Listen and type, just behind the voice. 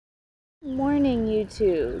Morning,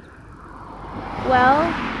 YouTube. Well,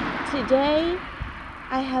 today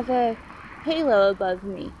I have a halo above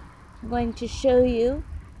me. I'm going to show you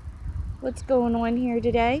what's going on here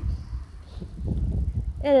today.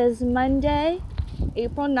 It is Monday,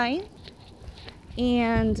 April 9th,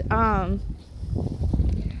 and I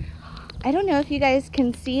don't know if you guys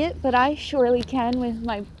can see it, but I surely can with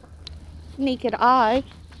my naked eye,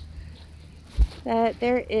 that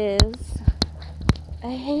there is a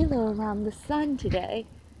halo around the sun today.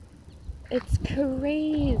 It's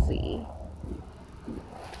crazy.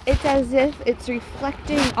 It's as if it's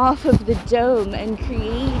reflecting off of the dome and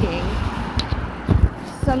creating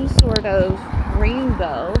some sort of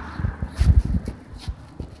rainbow.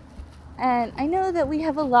 And I know that we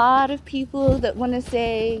have a lot of people that want to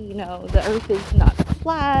say, the earth is not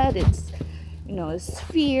flat, it's, a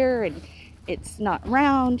sphere, and it's not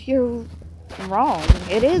round. You're wrong.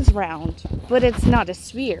 It is round, but it's not a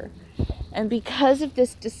sphere. And because of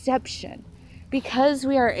this deception, because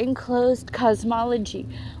we are enclosed cosmology,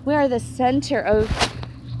 we are the center of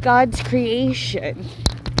God's creation.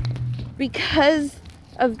 Because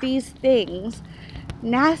of these things,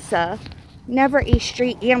 NASA, never a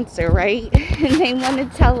straight answer, right? And they want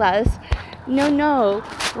to tell us, no,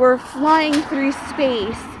 we're flying through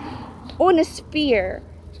space on a sphere,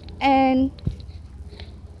 and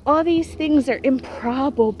all these things are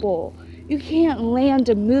improbable. You can't land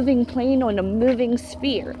a moving plane on a moving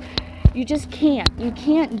sphere. You just can't. You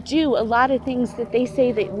can't do a lot of things that they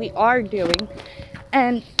say that we are doing.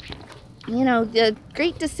 And, the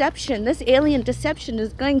great deception, this alien deception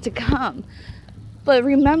is going to come. But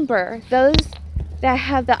remember, those that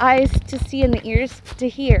have the eyes to see and the ears to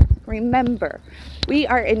hear, remember, we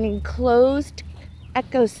are an enclosed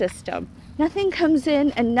ecosystem. Nothing comes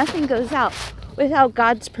in and nothing goes out without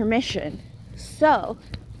God's permission. So,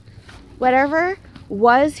 whatever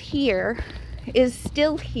was here is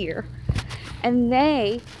still here. And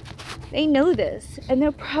they know this, and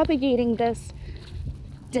they're propagating this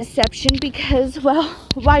deception because, well,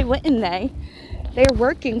 why wouldn't they? They're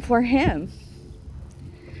working for him.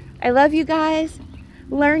 I love you guys.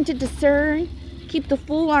 Learn to discern. Keep the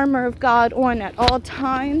full armor of God on at all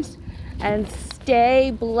times, and stay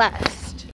blessed.